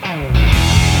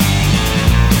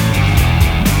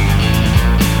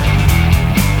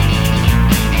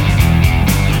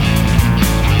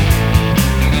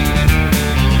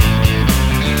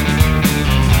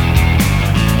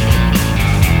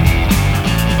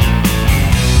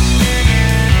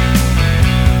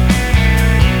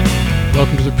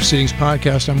Welcome to the Proceedings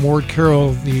podcast. I'm Ward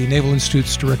Carroll, the Naval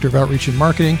Institute's Director of Outreach and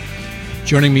Marketing.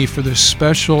 Joining me for this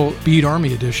special Bead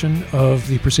Army edition of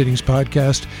the Proceedings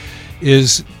podcast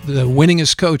is the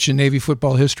winningest coach in Navy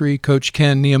football history, Coach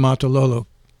Ken Niumatalolo.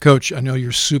 Coach, I know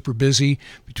you're super busy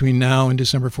between now and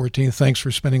December 14th. Thanks for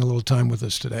spending a little time with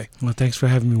us today. Well, thanks for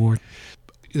having me, Ward.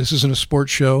 This isn't a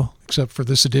sports show except for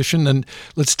this edition, and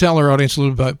let's tell our audience a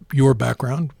little about your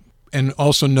background, and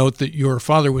also note that your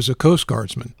father was a Coast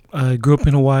Guardsman. I grew up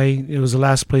in Hawaii. It was the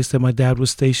last place that my dad was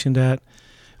stationed at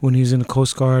when he was in the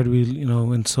Coast Guard.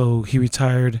 And so he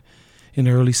retired in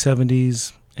the early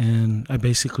 70s, and I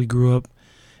basically grew up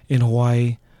in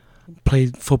Hawaii.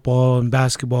 Played football and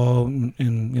basketball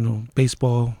and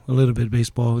baseball, a little bit of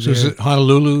baseball. So is it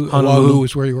Honolulu? Oahu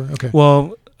is where you were? Okay.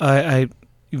 Well, I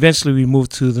eventually we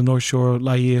moved to the North Shore,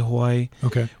 Laie, Hawaii.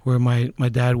 Okay. Where my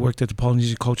dad worked at the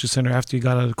Polynesian Culture Center after he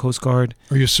got out of the Coast Guard.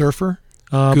 Are you a surfer?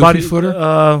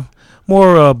 Footer?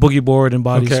 More boogie board and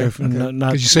body surfing. Okay.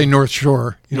 Because you say North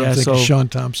Shore, I'm thinking Sean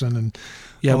Thompson and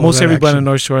most everybody in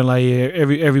North Shore and Laie,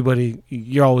 everybody,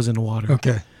 you're always in the water.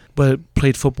 Okay. But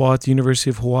played football at the University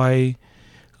of Hawaii.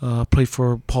 Played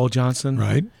for Paul Johnson.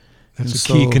 Right. That's a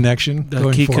key connection.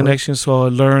 Connection. So I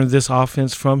learned this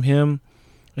offense from him.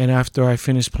 And after I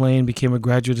finished playing, became a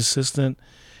graduate assistant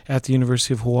at the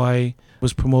University of Hawaii.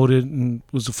 Was promoted and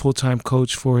was a full-time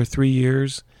coach for 3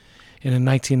 years. And in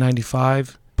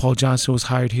 1995, Paul Johnson was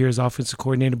hired here as offensive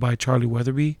coordinator by Charlie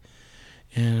Weatherby.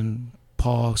 And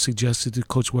Paul suggested to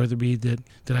Coach Weatherby that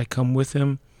I come with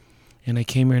him. And I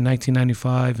came here in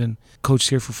 1995 and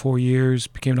coached here for 4 years,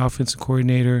 became an offensive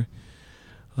coordinator,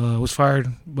 was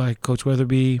fired by Coach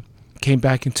Weatherby, came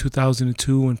back in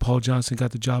 2002 when Paul Johnson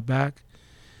got the job back.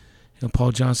 And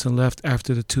Paul Johnson left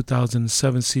after the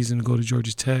 2007 season to go to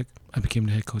Georgia Tech. I became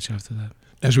the head coach after that.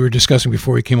 As we were discussing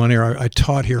before we came on air, I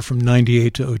taught here from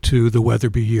 98 to 02, the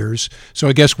Weatherby years. So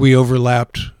I guess we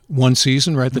overlapped one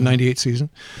season, right, the 98 season.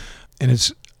 And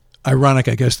it's ironic,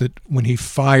 I guess, that when he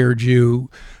fired you,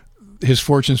 his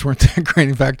fortunes weren't that great.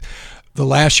 In fact, the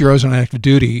last year I was on active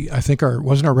duty, I think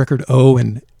wasn't our record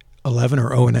 0-11 or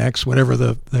 0-X, whatever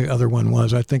the other one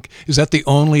was. I think, is that the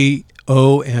only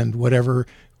O and whatever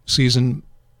season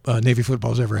Navy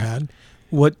football's ever had?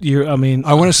 What year? I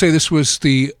want to say this was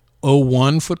the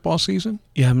 01 football season.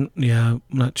 Yeah, I'm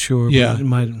not sure. Yeah. But it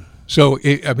might. So,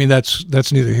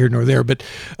 that's neither here nor there. But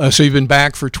so you've been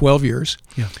back for 12 years.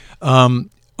 Yeah.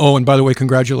 And by the way,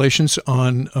 congratulations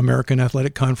on American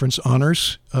Athletic Conference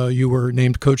honors. You were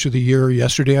named Coach of the Year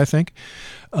yesterday, I think.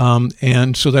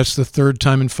 And so that's the third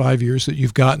time in 5 years that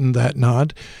you've gotten that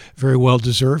nod. Very well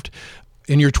deserved.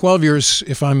 In your 12 years,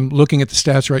 if I'm looking at the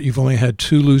stats right, you've only had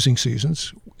 2 losing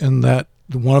seasons, and that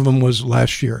one of them was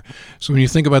last year. So when you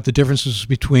think about the differences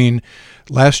between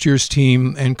last year's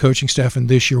team and coaching staff and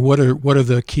this year, what are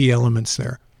the key elements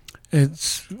there?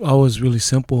 It's always really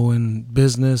simple in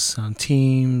business, on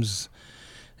teams,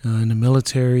 in the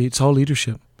military. It's all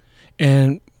leadership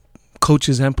and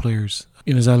coaches and players.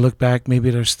 As I look back, maybe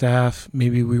at our staff,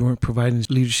 maybe we weren't providing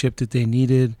the leadership that they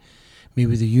needed,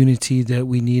 maybe the unity that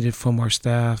we needed from our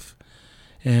staff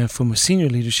and from a senior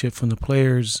leadership from the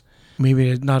players.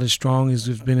 Maybe not as strong as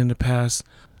we've been in the past.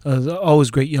 Always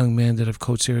great young men that have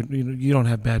coached here. You don't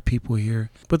have bad people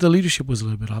here, but the leadership was a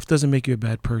little bit off. Doesn't make you a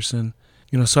bad person.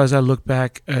 So as I look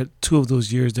back at 2 of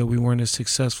those years that we weren't as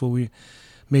successful,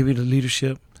 maybe the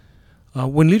leadership.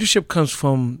 When leadership comes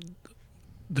from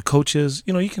the coaches,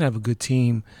 you can have a good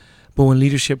team, but when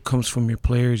leadership comes from your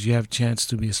players, you have a chance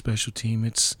to be a special team.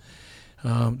 It's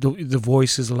the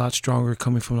voice is a lot stronger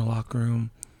coming from the locker room,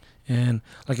 and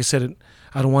like I said,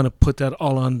 I don't want to put that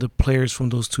all on the players from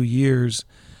those 2 years.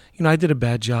 I did a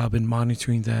bad job in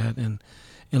monitoring that and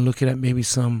looking at maybe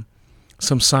some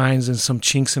signs and some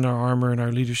chinks in our armor and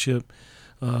our leadership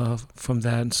from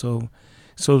that. And so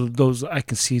those, I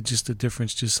can see just the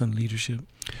difference just on leadership.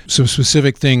 Some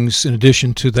specific things in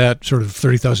addition to that sort of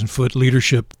 30,000-foot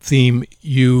leadership theme.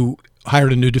 You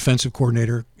hired a new defensive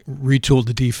coordinator, retooled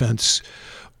the defense.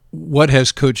 What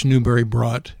has Coach Newberry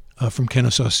brought from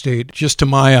Kennesaw State? Just to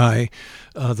my eye,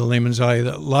 the layman's eye,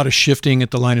 a lot of shifting at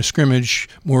the line of scrimmage,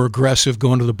 more aggressive,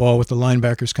 going to the ball with the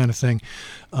linebackers kind of thing.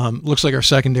 Looks like our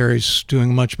secondary's doing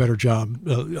a much better job,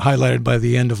 highlighted by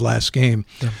the end of last game.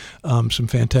 Yeah. Some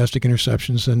fantastic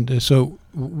interceptions. And so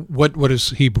what has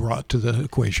he brought to the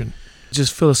equation?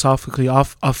 Just philosophically,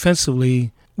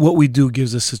 offensively, what we do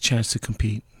gives us a chance to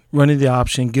compete. Running the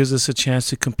option gives us a chance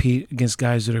to compete against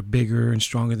guys that are bigger and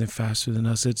stronger and faster than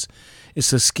us. It's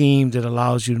a scheme that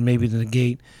allows you to maybe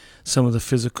negate some of the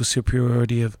physical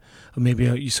superiority of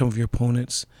maybe some of your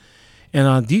opponents. And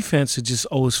on defense, it just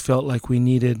always felt like we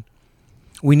needed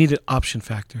option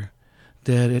factor.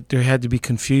 that there had to be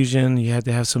confusion. You had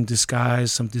to have some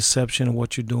disguise, some deception of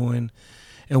what you're doing.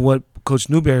 And what Coach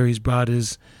Newberry's brought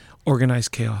is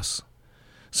organized chaos.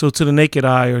 So to the naked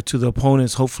eye or to the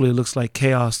opponents, hopefully it looks like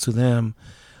chaos to them.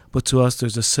 But to us,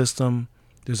 there's a system,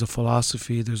 there's a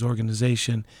philosophy, there's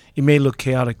organization. It may look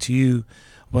chaotic to you,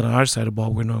 but on our side of the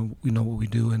ball, we know what we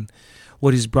do. And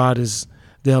what he's brought is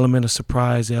the element of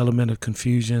surprise, the element of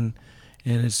confusion,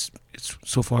 and it's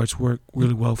so far it's worked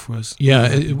really well for us. Yeah,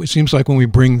 it seems like when we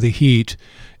bring the heat,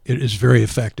 it is very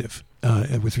effective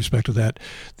with respect to that.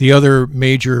 The other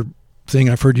major thing,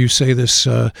 I've heard you say this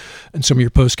in some of your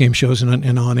post-game shows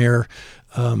and on air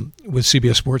with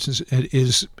CBS Sports,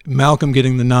 is Malcolm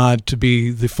getting the nod to be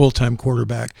the full-time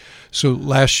quarterback. So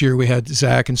last year we had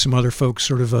Zach and some other folks,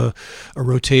 sort of a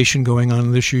rotation going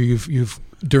on. This year you've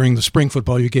during the spring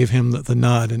football, you gave him the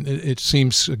nod, and it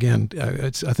seems, again,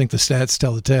 I think the stats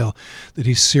tell the tale that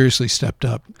he's seriously stepped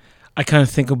up. I kind of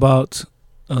think about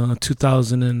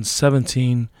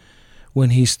 2017 when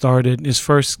he started. His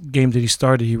first game that he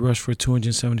started, he rushed for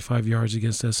 275 yards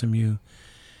against SMU.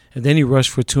 And then he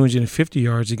rushed for 250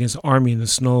 yards against Army in the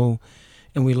snow,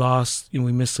 and we lost.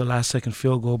 We missed the last-second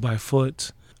field goal by a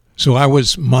foot. So I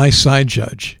was my side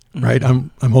judge, right? I'm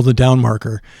holding down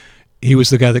marker. He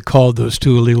was the guy that called those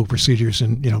two illegal procedures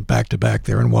and back to back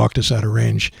there and walked us out of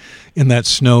range in that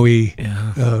snowy.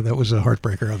 Yeah. That was a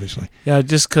heartbreaker, obviously. Yeah,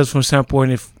 just because from a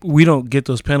standpoint, if we don't get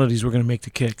those penalties, we're going to make the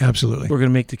kick. Absolutely, we're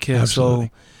going to make the kick. Absolutely.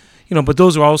 So, but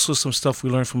those are also some stuff we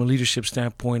learned from a leadership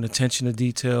standpoint. Attention to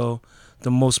detail,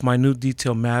 the most minute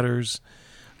detail matters.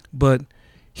 But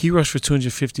he rushed for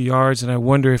 250 yards, and I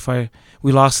wonder if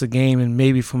we lost the game, and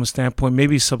maybe from a standpoint,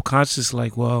 maybe subconscious,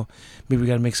 like, well, maybe we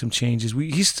got to make some changes.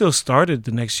 He still started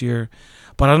the next year,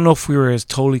 but I don't know if we were as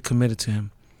totally committed to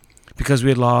him because we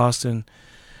had lost, and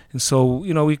so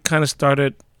we kind of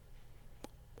started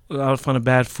out on a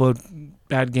bad foot,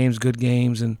 bad games, good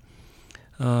games, and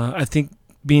I think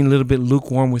being a little bit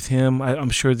lukewarm with him,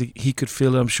 I'm sure that he could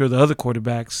feel it. I'm sure the other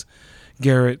quarterbacks,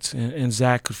 Garrett and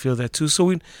Zach, could feel that too. So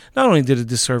we not only did a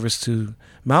disservice to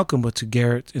Malcolm, but to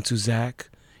Garrett and to Zach.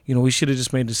 We should have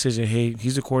just made a decision, hey,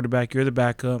 he's the quarterback, you're the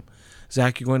backup.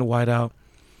 Zach, you're going to wide out.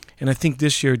 And I think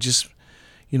this year just,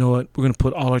 we're going to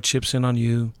put all our chips in on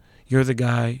you. You're the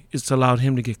guy. It's allowed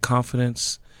him to get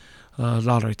confidence,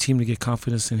 allowed our team to get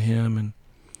confidence in him. And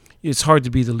it's hard to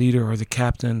be the leader or the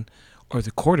captain or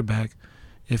the quarterback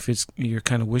if you're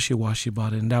kind of wishy-washy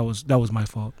about it, and that was my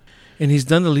fault. And he's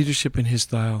done the leadership in his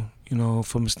style,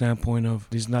 from a standpoint of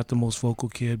he's not the most vocal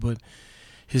kid, but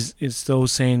it's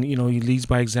those saying, he leads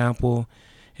by example,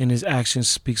 and his actions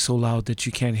speak so loud that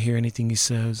you can't hear anything he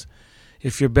says.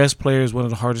 If your best player is one of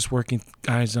the hardest working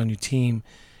guys on your team,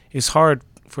 it's hard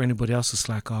for anybody else to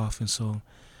slack off, and so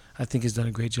I think he's done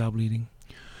a great job leading.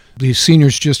 The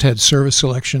seniors just had service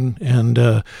selection,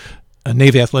 and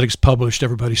Navy Athletics published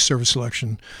everybody's service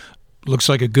selection. Looks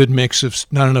like a good mix of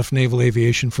not enough naval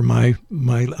aviation for my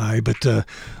eye, but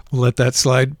we'll let that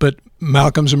slide. But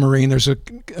Malcolm's a Marine. There's a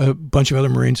bunch of other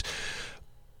Marines.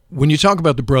 When you talk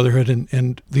about the brotherhood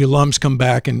and the alums come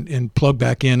back and plug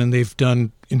back in, and they've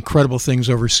done incredible things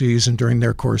overseas and during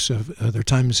their course of their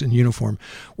times in uniform,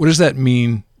 what does that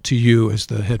mean to you as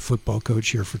the head football coach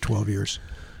here for 12 years?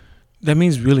 That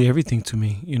means really everything to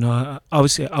me.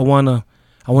 Obviously I want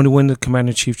to win the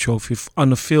Commander-in-Chief Trophy.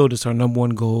 On the field, it's our number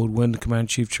one goal, win the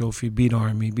Commander-in-Chief Trophy, beat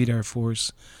Army, beat Air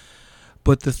Force.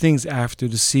 But the things after,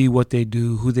 to see what they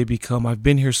do, who they become. I've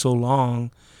been here so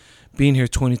long, being here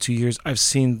 22 years, I've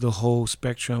seen the whole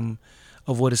spectrum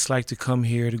of what it's like to come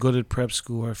here, to go to the prep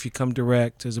school, or if you come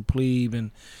direct as a plebe and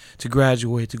to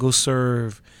graduate, to go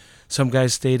serve. Some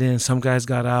guys stayed in, some guys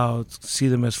got out, see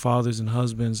them as fathers and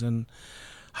husbands, and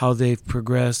how they've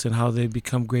progressed and how they've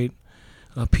become great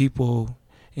people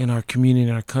in our community,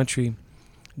 in our country.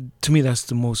 To me, that's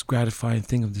the most gratifying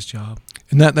thing of this job.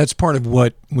 And that's part of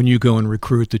what, when you go and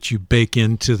recruit, that you bake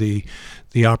into the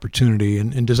opportunity.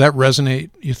 And does that resonate,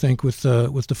 you think, with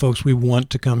the folks we want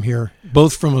to come here,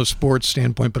 both from a sports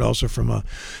standpoint, but also from a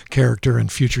character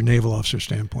and future naval officer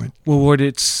standpoint? Well, Ward,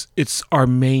 it's our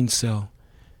main sell.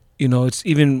 It's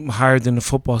even higher than the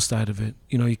football side of it.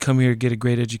 You come here, get a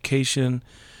great education.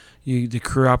 The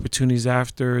career opportunities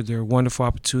after, they're wonderful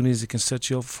opportunities that can set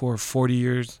you up for 40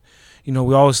 years.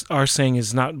 We always are saying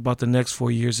it's not about the next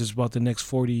 4 years, it's about the next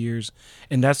 40 years.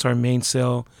 And that's our main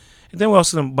sell. And then we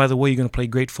also, by the way, you're going to play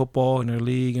great football in our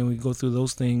league, and we go through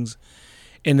those things.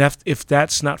 And if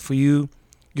that's not for you,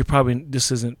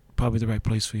 this isn't probably the right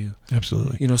place for you.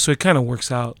 Absolutely. So it kind of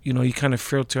works out. You kind of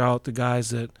filter out the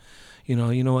guys that, you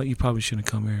know what, you probably shouldn't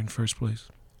come here in the first place.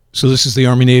 So this is the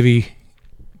Army-Navy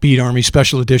Beat Army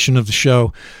special edition of the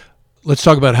show. let's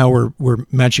talk about how we're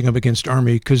matching up against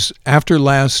Army, because after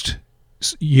last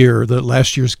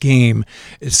year's game,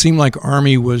 it seemed like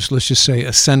Army was, let's just say,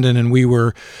 ascendant, and we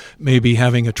were maybe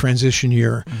having a transition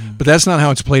year. Mm-hmm. But that's not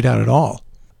how it's played out at all.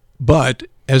 But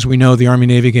as we know, the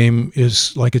Army-Navy game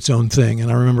is like its own thing.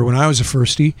 And I remember when I was a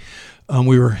firstie,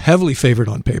 we were heavily favored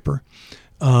on paper.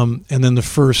 And then the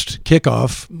first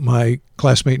kickoff, my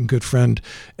classmate and good friend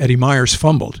Eddie Myers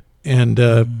fumbled, and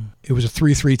it was a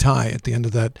 3-3 tie at the end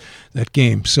of that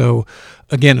game. So,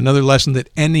 again, another lesson that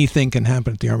anything can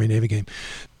happen at the Army-Navy game.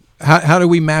 How do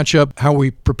we match up? How are we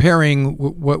preparing?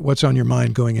 What's on your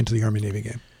mind going into the Army-Navy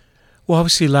game? Well,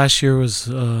 obviously last year was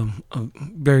a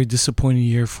very disappointing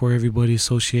year for everybody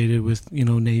associated with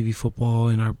Navy football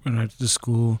in the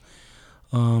school.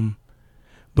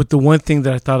 But the one thing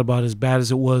that I thought about, as bad as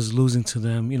it was losing to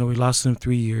them, we lost to them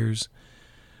 3 years.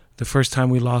 The first time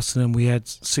we lost to them, we had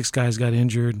 6 guys got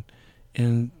injured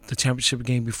in the championship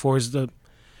game. Before it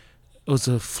was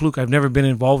a fluke. I've never been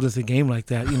involved with a game like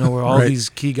that, where all right. These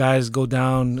key guys go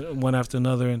down one after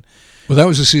another. And well, that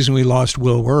was the season we lost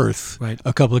Will Worth, right,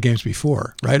 a couple of games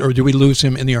before, right? Or did we lose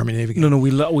him in the Army-Navy game? No,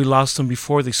 we lost him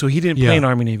before. So he didn't play an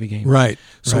Army-Navy game. Right.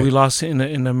 So right. we lost in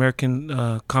the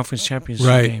American Conference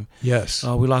Championship game. Yes.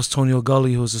 We lost Tonio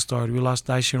Gully, who was a starter. We lost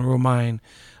Daishin Romine,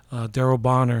 Daryl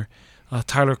Bonner,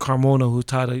 Tyler Carmona, who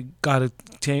got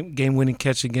a game-winning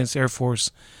catch against Air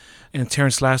Force, and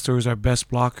Terrence Laster was our best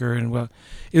blocker. And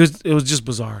it was just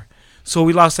bizarre. So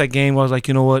we lost that game. I was like,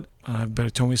 you know what? I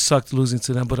better tell me it sucked losing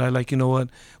to them, but I like, you know what?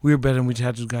 We were better than we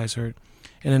had those guys hurt.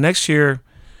 And the next year,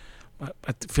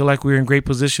 I feel like we were in great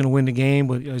position to win the game,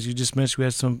 but as you just mentioned, we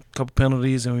had some couple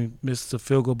penalties and we missed the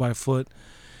field goal by a foot.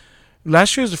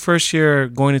 Last year was the first year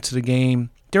going into the game.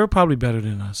 They were probably better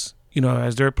than us.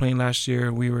 As they were playing last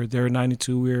year, they were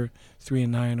 9-2, we were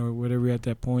 3-9 or whatever at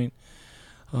that point.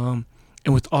 And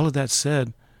with all of that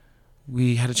said,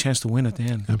 we had a chance to win at the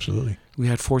end. Absolutely. We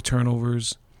had 4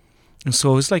 turnovers. And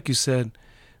so it's like you said,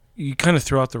 you kind of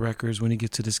throw out the records when you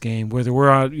get to this game. Whether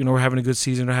we're having a good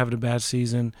season or having a bad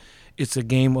season, it's a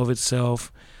game of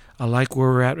itself. I like where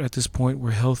we're at this point.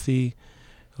 We're healthy.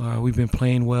 We've been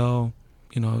playing well.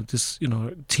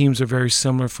 Teams are very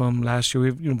similar from last year.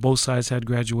 We've, both sides had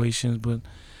graduations, but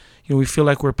we feel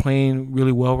like we're playing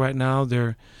really well right now.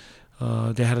 They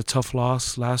had a tough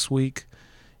loss last week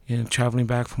in traveling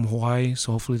back from Hawaii,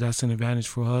 so hopefully that's an advantage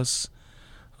for us.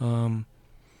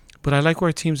 But I like where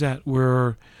our team's at.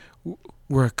 We're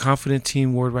a confident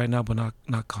team word right now, but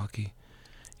not cocky.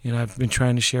 I've been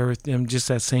trying to share with them just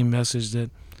that same message that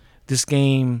this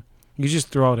game, you just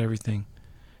throw out everything.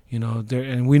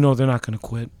 And we know they're not going to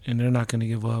quit and they're not going to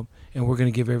give up, and we're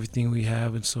going to give everything we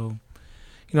have. And so,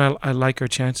 I like our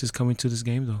chances coming to this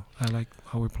game, though. I like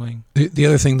how we're playing. The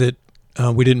other thing that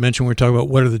we didn't mention when we were talking about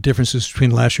what are the differences between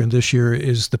last year and this year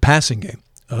is the passing game.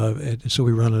 So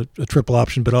we run a triple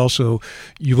option, but also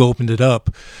you've opened it up.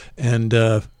 And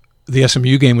the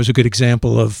SMU game was a good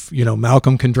example of,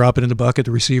 Malcolm can drop it in the bucket,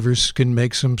 the receivers can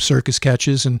make some circus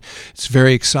catches, and it's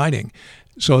very exciting.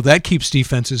 So that keeps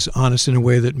defenses honest in a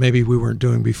way that maybe we weren't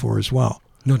doing before as well.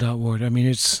 No doubt, Ward. I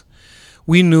mean,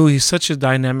 we knew he's such a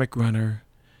dynamic runner.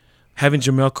 Having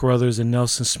Jamel Carruthers and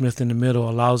Nelson Smith in the middle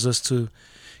allows us to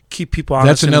keep people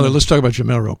honest. Let's talk about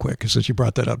Jamel real quick, since you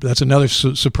brought that up. That's another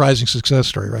surprising success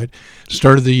story, right?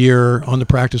 Started the year on the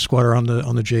practice squad or on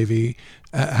the JV.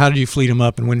 How did you fleet him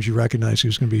up, and when did you recognize he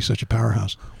was going to be such a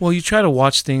powerhouse? Well, you try to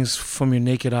watch things from your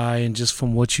naked eye and just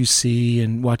from what you see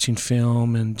and watching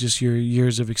film and just your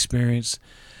years of experience.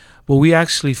 But we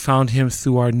actually found him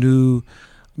through our new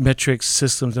metrics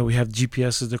systems that we have.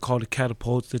 GPSs, they're called the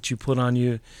catapults, that you put on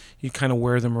you. You kind of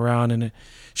wear them around, and it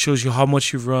shows you how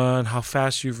much you've run, how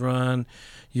fast you've run,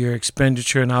 your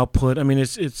expenditure and output. I mean,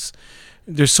 it's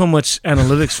there's so much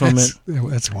analytics from it.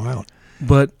 That's wild.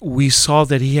 But we saw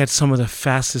that he had some of the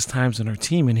fastest times on our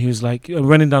team, and he was like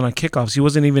running down on kickoffs. He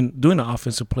wasn't even doing the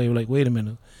offensive play. We're like, wait a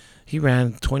minute, he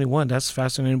ran 21. That's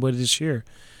faster than anybody this year.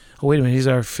 Oh, wait a minute, he's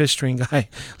our fifth string guy.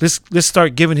 Let's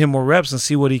start giving him more reps and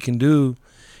see what he can do.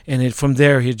 And from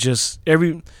there,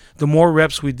 the more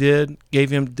reps we gave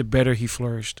him, the better he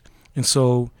flourished. And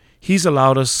so he's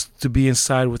allowed us to be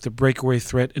inside with the breakaway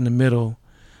threat in the middle.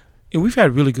 And we've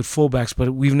had really good fullbacks,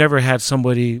 but we've never had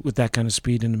somebody with that kind of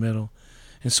speed in the middle.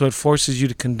 And so it forces you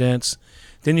to condense.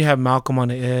 Then you have Malcolm on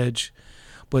the edge.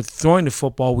 But throwing the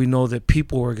football, we know that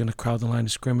people are going to crowd the line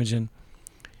of scrimmage, and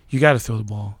you got to throw the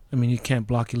ball. I mean, you can't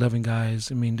block 11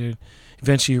 guys. I mean,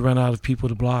 eventually you run out of people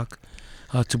to block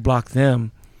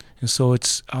them. And so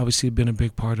it's obviously been a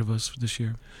big part of us this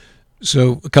year.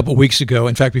 So a couple of weeks ago,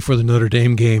 in fact, before the Notre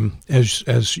Dame game,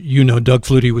 as you know, Doug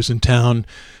Flutie was in town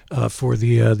for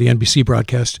the NBC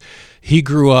broadcast. He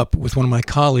grew up with one of my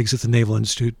colleagues at the Naval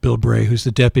Institute, Bill Bray, who's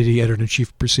the deputy editor-in-chief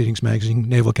of Proceedings magazine,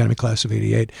 Naval Academy Class of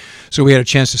 '88. So we had a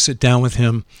chance to sit down with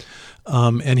him,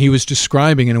 and he was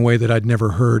describing in a way that I'd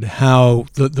never heard how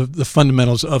the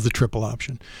fundamentals of the triple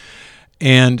option.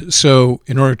 And so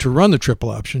in order to run the triple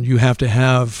option, you have to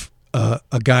have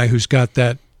a guy who's got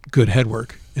that good head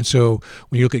work. And so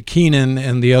when you look at Keenan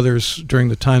and the others during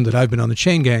the time that I've been on the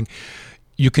chain gang,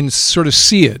 you can sort of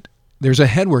see it. There's a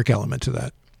head work element to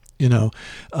that,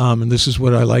 and this is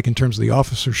what I like in terms of the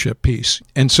officership piece.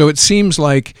 And so it seems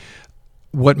like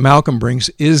what Malcolm brings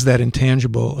is that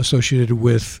intangible associated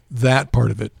with that part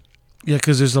of it. Yeah,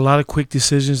 because there's a lot of quick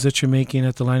decisions that you're making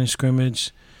at the line of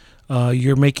scrimmage.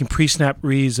 You're making pre-snap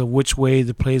reads of which way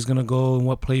the play is going to go and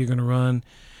what play you're going to run.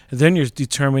 And then you're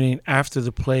determining after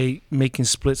the play, making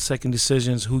split-second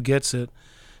decisions, who gets it,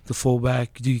 the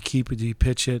fullback, do you keep it, do you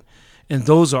pitch it? And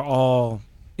those are all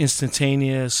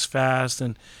instantaneous, fast,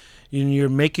 and you're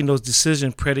making those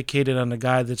decisions predicated on the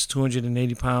guy that's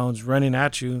 280 pounds running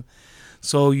at you.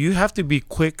 So you have to be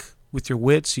quick with your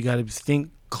wits. You got to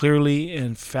think clearly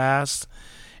and fast.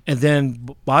 And then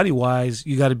body-wise,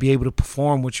 you got to be able to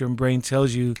perform what your brain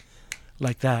tells you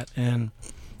like that. And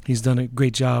he's done a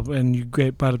great job. And you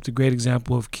brought up the great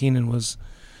example of Keenan was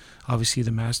obviously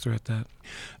the master at that.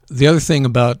 The other thing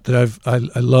about that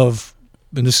I love,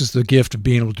 and this is the gift of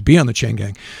being able to be on the chain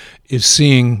gang, is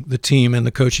seeing the team and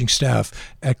the coaching staff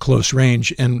at close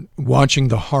range and watching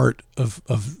the heart of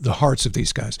the hearts of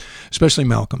these guys, especially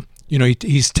Malcolm.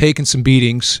 He's taken some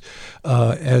beatings.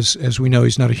 As we know,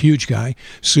 he's not a huge guy,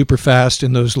 super fast.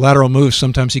 In those lateral moves,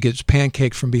 sometimes he gets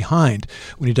pancaked from behind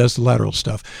when he does the lateral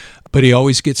stuff. But he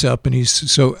always gets up, and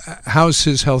so how's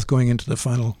his health going into the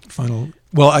final?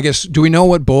 Well, I guess, do we know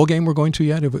what bowl game we're going to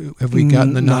yet? Have we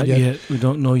gotten the nod yet? Not yet. We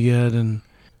don't know yet. And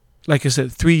like I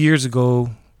said, 3 years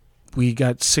ago, we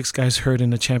got 6 guys hurt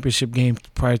in the championship game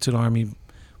prior to the Army.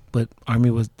 But Army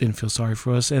didn't feel sorry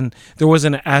for us. And there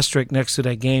wasn't an asterisk next to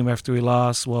that game after we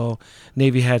lost. Well,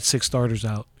 Navy had 6 starters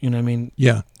out. You know what I mean?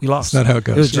 Yeah. We lost. That's not how it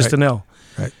goes. It was just an L.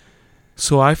 Right.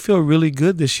 So I feel really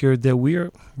good this year that we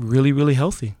are really, really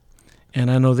healthy. And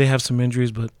I know they have some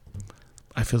injuries, but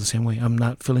I feel the same way. I'm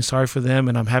not feeling sorry for them,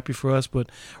 and I'm happy for us. But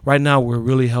right now we're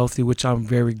really healthy, which I'm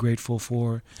very grateful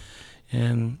for.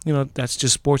 And, that's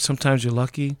just sports. Sometimes you're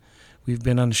lucky. We've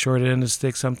been on the short end of the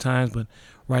stick sometimes, but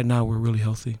right now we're really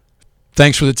healthy.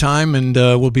 Thanks for the time, and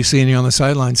we'll be seeing you on the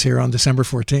sidelines here on December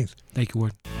 14th. Thank you,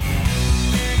 Ward.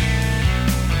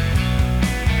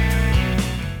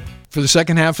 For the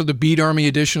second half of the Beat Army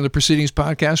edition of the Proceedings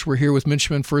podcast, we're here with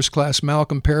Midshipman First Class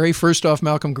Malcolm Perry. First off,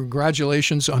 Malcolm,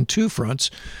 congratulations on 2 fronts.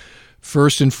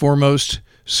 First and foremost,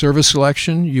 service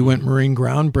selection. You went Marine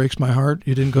ground, breaks my heart.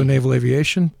 You didn't go naval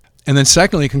aviation. And then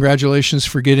secondly, congratulations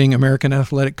for getting American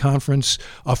Athletic Conference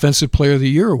Offensive Player of the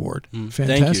Year award.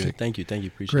 Fantastic. Thank you.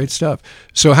 Appreciate it. Great stuff.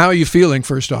 So how are you feeling,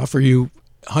 first off? Are you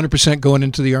 100% going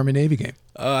into the Army-Navy game?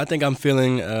 I think I'm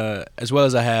feeling as well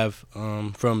as I have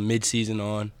from mid-season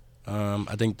on.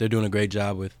 I think they're doing a great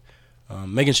job with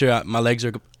making sure my legs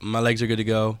are good to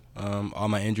go. All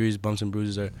my injuries, bumps and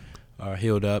bruises are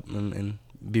healed up and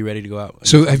be ready to go out.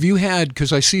 So have you had,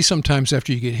 because I see sometimes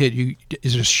after you get hit,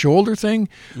 is it a shoulder thing?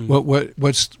 Mm-hmm.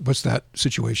 What's that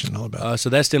situation all about? So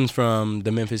that stems from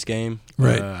the Memphis game.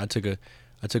 Right. I took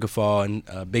a fall, and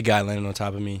a big guy landed on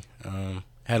top of me.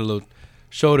 Had a little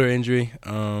shoulder injury,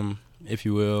 if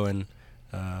you will, and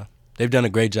they've done a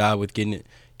great job with getting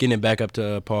it back up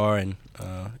to par, and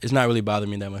it's not really bothering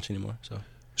me that much anymore.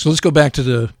 So let's go back to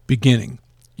the beginning.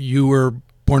 You were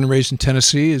born and raised in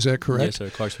Tennessee, is that correct? Yes, sir,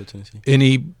 Clarksville, Tennessee.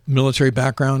 Any military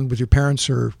background with your parents,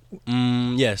 or?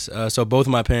 Yes. So both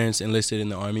of my parents enlisted in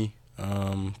the Army.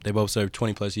 They both served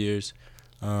 20-plus years.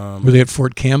 Were they at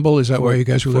Fort Campbell? Is that why you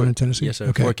guys were living in Tennessee? Yes, sir.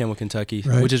 Okay. Fort Campbell, Kentucky,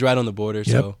 right. Which is right on the border.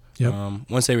 Yep. So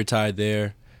once they retired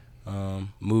there,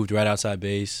 moved right outside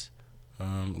base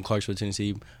in Clarksville,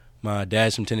 Tennessee. My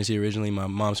dad's from Tennessee originally. My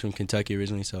mom's from Kentucky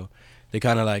originally. So they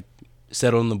kind of like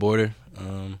settled on the border,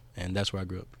 and that's where I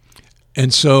grew up.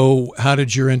 And so how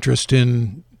did your interest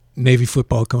in Navy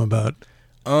football come about?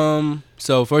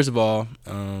 So first of all,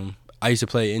 I used to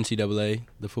play NCAA,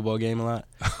 the football game, a lot.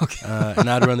 Okay. And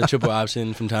I'd run the triple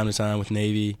option from time to time with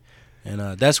Navy.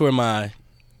 And that's where my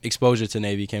exposure to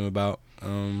Navy came about.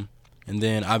 And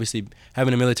then obviously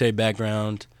having a military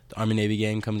background, the Army-Navy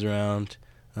game comes around.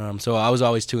 So I was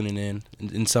always tuning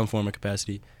in some form of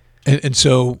capacity. And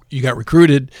so you got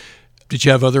recruited. Did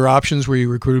you have other options? Were you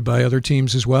recruited by other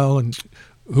teams as well? And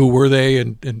Who were they,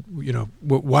 and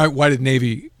why did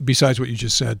Navy, besides what you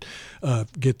just said,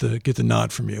 get the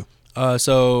nod from you? I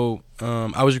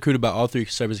was recruited by all 3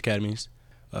 service academies.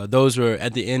 Those were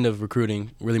at the end of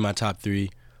recruiting, really my top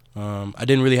 3. I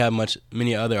didn't really have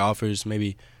many other offers,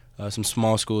 maybe some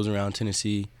small schools around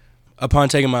Tennessee. Upon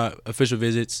taking my official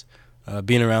visits,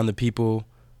 being around the people,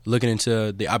 looking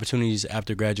into the opportunities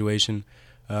after graduation,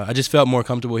 I just felt more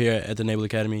comfortable here at the Naval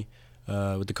Academy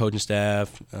with the coaching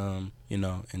staff, and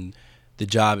the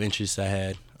job interests I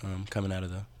had coming out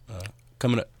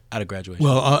of graduation.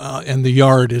 Well, and the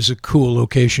Yard is a cool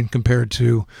location compared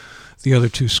to the other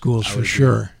 2 schools for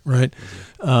sure, right?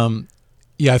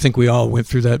 I think we all went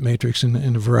through that matrix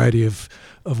in a variety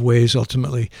of ways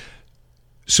ultimately.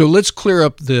 So let's clear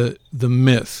up the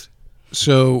myth.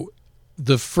 So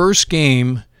the first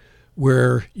game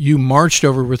where you marched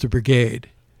over with the brigade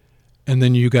and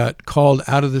then you got called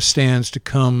out of the stands to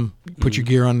come put your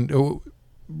gear on,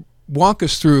 walk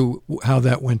us through how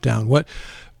that went down. What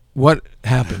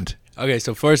happened? Okay,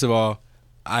 so first of all,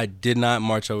 I did not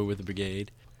march over with the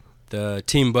brigade. The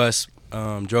team bus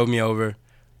drove me over,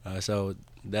 so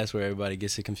that's where everybody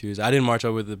gets it confused. I didn't march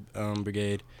over with the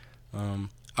brigade.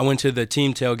 I went to the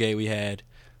team tailgate we had,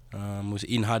 was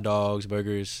eating hot dogs,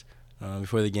 burgers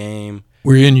before the game.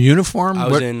 Were you in uniform? I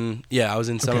was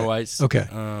in summer whites. Okay.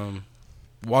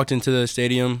 Walked into the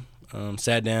stadium,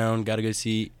 sat down, got a good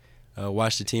seat,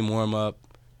 watched the team warm up.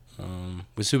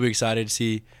 Was super excited to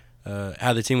see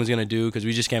how the team was going to do because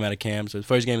we just came out of camp, so the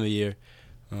first game of the year.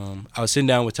 I was sitting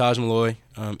down with Taj Malloy,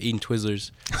 eating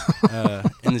Twizzlers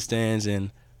in the stands,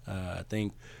 and I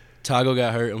think Tago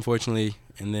got hurt, unfortunately,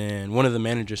 and then one of the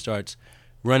managers starts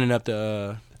running up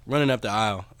the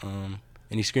aisle, and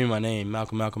he screamed my name,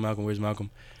 Malcolm, Malcolm, Malcolm, where's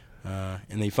Malcolm? And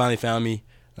then he finally found me,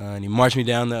 and he marched me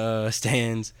down the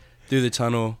stands, through the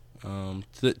tunnel, to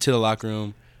the locker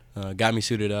room, got me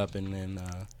suited up, and then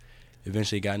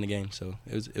eventually got in the game. So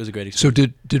it was a great experience. So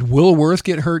did Will Worth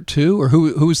get hurt too, or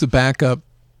who was the backup?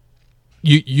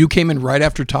 You came in right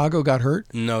after Tago got hurt?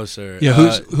 No, sir.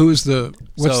 Yeah, what's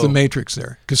the matrix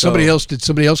there? Because somebody else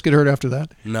get hurt after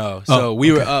that? No. So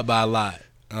we were up by a lot.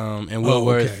 And Will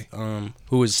Worth,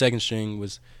 who was second string,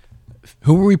 was.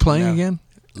 Who were we playing again?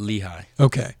 Lehigh.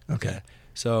 Okay. Yeah.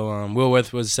 So Will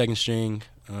Worth was second string.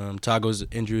 Tago's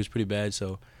injury was pretty bad,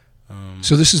 so.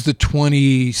 So this is the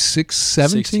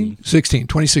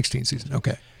 2016 season.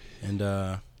 Okay.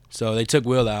 And so they took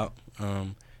Will out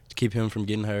to keep him from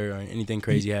getting hurt or anything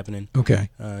crazy happening. Okay.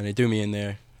 And they threw me in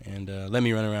there and let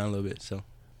me run around a little bit. So.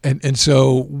 And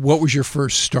so what was your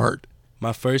first start?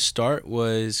 My first start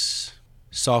was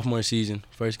sophomore season,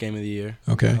 first game of the year.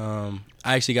 Okay.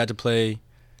 I actually got to play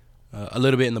a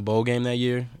little bit in the bowl game that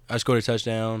year. I scored a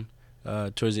touchdown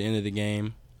towards the end of the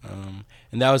game.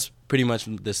 And that was pretty much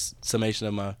the summation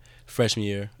of my freshman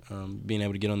year, being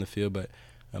able to get on the field. But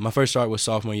my first start was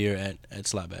sophomore year at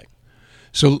slotback.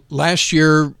 So last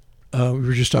year, we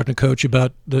were just talking to Coach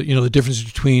about the difference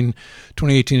between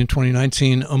 2018 and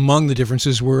 2019. Among the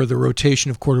differences were the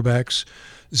rotation of quarterbacks,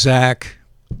 Zach,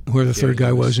 whoever the third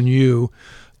guy was, and you.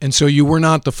 And so you were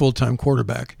not the full-time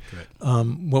quarterback. Correct.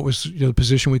 What was the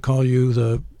position we call you?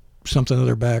 The something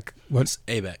other back? What's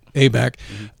A-back? A-back.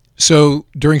 Mm-hmm. So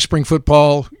during spring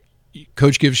football,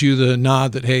 Coach gives you the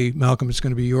nod that, hey, Malcolm, it's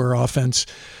going to be your offense.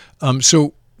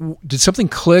 So did something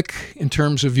click in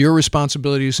terms of your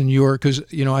responsibilities and because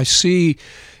I see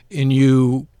in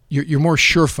you, you're more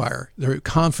surefire, they're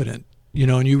confident,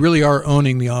 and you really are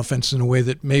owning the offense in a way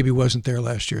that maybe wasn't there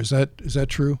last year. Is that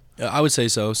true? I would say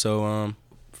so. So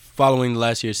following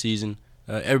last year's season,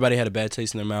 everybody had a bad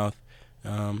taste in their mouth.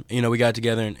 We got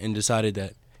together and decided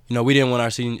that we didn't want our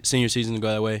senior season to go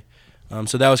that way.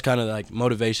 So that was kind of like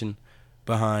motivation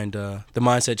behind the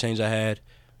mindset change I had.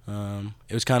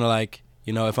 It was kind of like,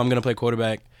 if I'm going to play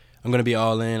quarterback, I'm going to be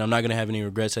all in. I'm not going to have any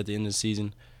regrets at the end of the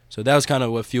season. So that was kind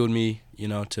of what fueled me,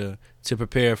 to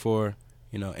prepare for,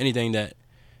 anything that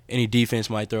any defense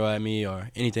might throw at me or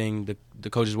anything the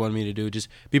coaches wanted me to do. Just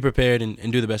be prepared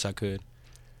and do the best I could.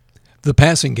 The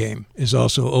passing game is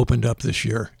also opened up this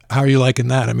year. How are you liking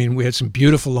that? I mean, we had some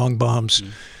beautiful long bombs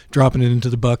dropping it into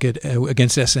the bucket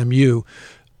against SMU.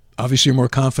 Obviously, you're more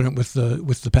confident with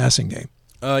the passing game.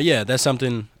 Yeah, that's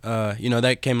something,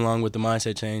 that came along with the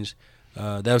mindset change.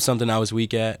 That was something I was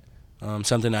weak at,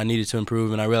 something I needed to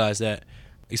improve, and I realized that,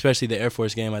 especially the Air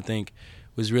Force game, I think,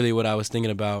 was really what I was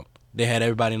thinking about. They had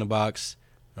everybody in the box,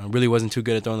 really wasn't too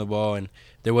good at throwing the ball, and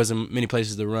there wasn't many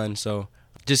places to run. So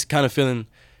just kind of feeling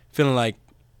like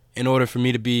in order for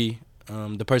me to be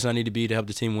the person I need to be to help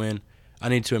the team win, I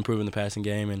need to improve in the passing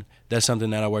game, and that's something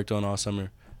that I worked on all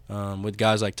summer with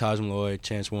guys like Taj Malloy,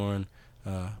 Chance Warren,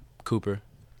 Cooper.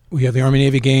 We have the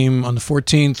Army-Navy game on the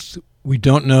 14th. We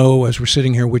don't know, as we're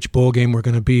sitting here, which bowl game we're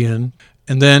going to be in.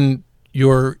 And then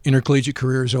your intercollegiate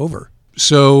career is over.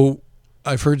 So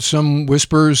I've heard some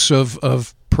whispers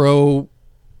of pro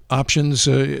options.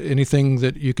 Anything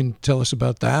that you can tell us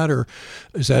about that, or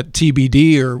is that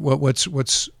TBD, or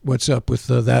what's up with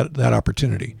that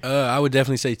opportunity? I would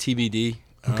definitely say TBD.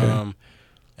 Okay.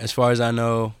 As far as I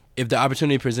know, if the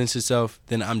opportunity presents itself,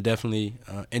 then I'm definitely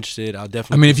interested. I'll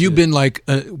definitely. I mean, if you've been like,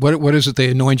 what is it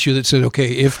they anoint you that said, okay,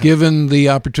 if given the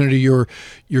opportunity, you're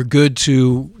good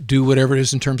to do whatever it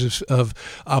is in terms of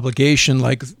obligation,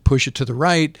 like push it to the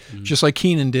right, just like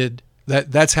Keenan did.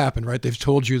 That's happened, right? They've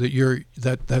told you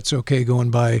that that's okay going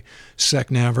by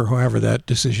SecNav or however that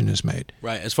decision is made.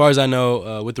 Right. As far as I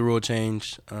know, with the rule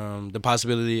change, the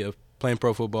possibility of playing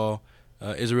pro football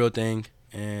is a real thing,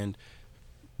 and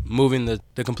moving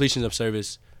the completions of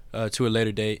service to a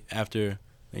later date after,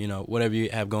 whatever you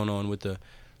have going on with the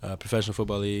professional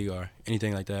football league or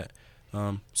anything like that.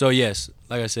 So yes,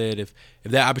 like I said, if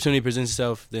that opportunity presents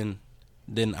itself, then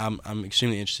I'm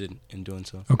extremely interested in doing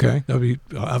so. Okay, that would be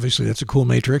obviously that's a cool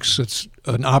matrix. It's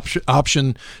an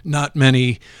option not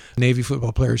many Navy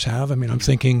football players have. I mean, I'm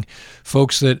thinking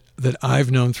folks that I've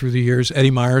known through the years.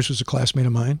 Eddie Myers was a classmate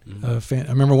of mine. I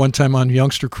remember one time on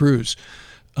Youngster Cruise,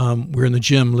 we're in the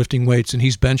gym lifting weights, and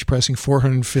he's bench pressing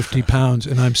 450 pounds,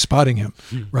 and I'm spotting him,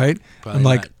 right? Probably I'm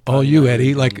like, all you,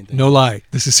 Eddie. Like, anything. No lie.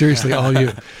 This is seriously all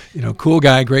you. Cool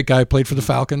guy, great guy, played for the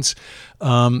Falcons.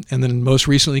 And then most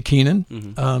recently, Keenan,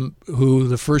 who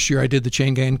the first year I did the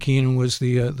chain gang, Keenan was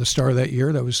the star of that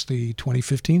year. That was the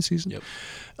 2015 season. Yep.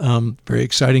 Very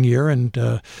exciting year,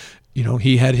 and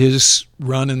he had his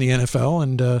run in the NFL,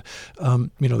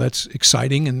 and that's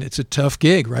exciting, and it's a tough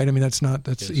gig, right? I mean,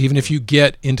 yes, even if you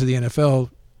get into the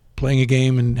NFL, playing a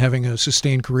game and having a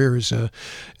sustained career is a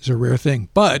rare thing.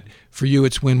 But for you,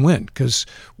 it's win-win, because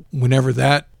whenever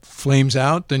that flames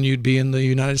out, then you'd be in the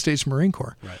United States Marine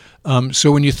Corps. Right.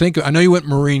 So when you think, I know you went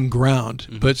Marine ground,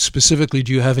 but specifically,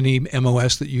 do you have any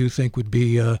MOS that you think would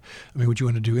be, would you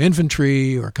want to do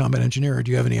infantry or combat engineer, or do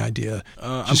you have any idea?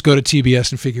 Just go to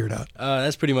TBS and figure it out.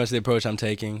 That's pretty much the approach I'm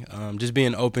taking. Just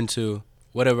being open to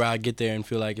whatever I get there and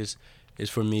feel like is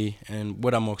for me and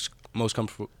what I'm most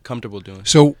comfortable doing.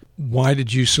 So why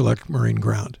did you select Marine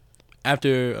ground?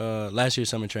 After last year's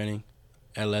summer training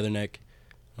at Leatherneck,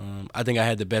 I think I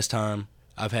had the best time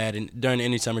I've had during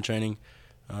any summer training.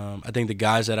 I think the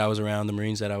guys that I was around, the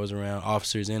Marines that I was around,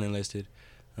 officers and enlisted,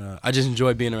 I just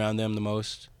enjoyed being around them the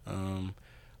most. I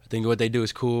think what they do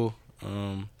is cool.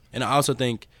 And I also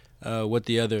think what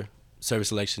the other service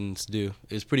selections do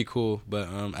is pretty cool, but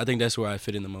I think that's where I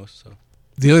fit in the most. So.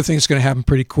 The other thing that's going to happen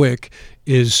pretty quick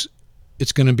is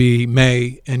it's going to be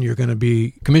May, and you're going to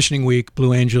be commissioning week,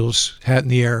 Blue Angels, hat in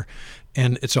the air,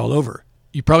 and it's all over.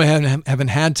 You probably haven't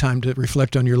had time to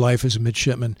reflect on your life as a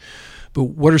midshipman, but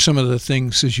what are some of the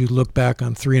things as you look back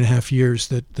on 3.5 years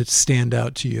that stand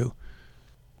out to you?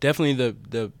 Definitely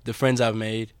the friends I've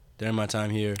made during my time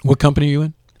here. What company are you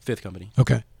in? 5th Company.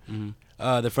 Okay.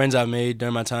 The friends I've made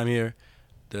during my time here,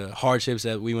 the hardships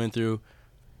that we went through,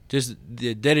 just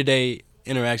the day-to-day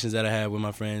interactions that I had with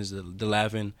my friends, the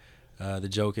laughing, the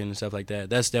joking and stuff like that.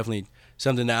 That's definitely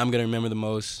something that I'm going to remember the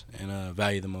most and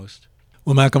value the most.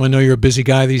 Well, Malcolm, I know you're a busy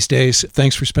guy these days.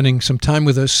 Thanks for spending some time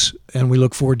with us, and we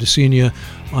look forward to seeing you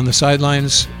on the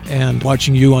sidelines and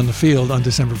watching you on the field on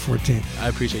December 14th. I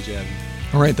appreciate you having me.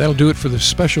 All right, that'll do it for the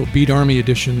special Beat Army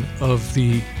edition of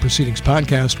the Proceedings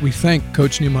podcast. We thank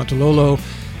Coach Niumatalolo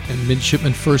and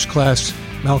Midshipman First Class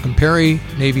Malcolm Perry,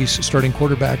 Navy's starting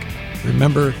quarterback.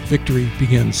 Remember, victory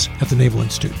begins at the Naval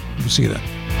Institute. We'll see you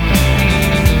then.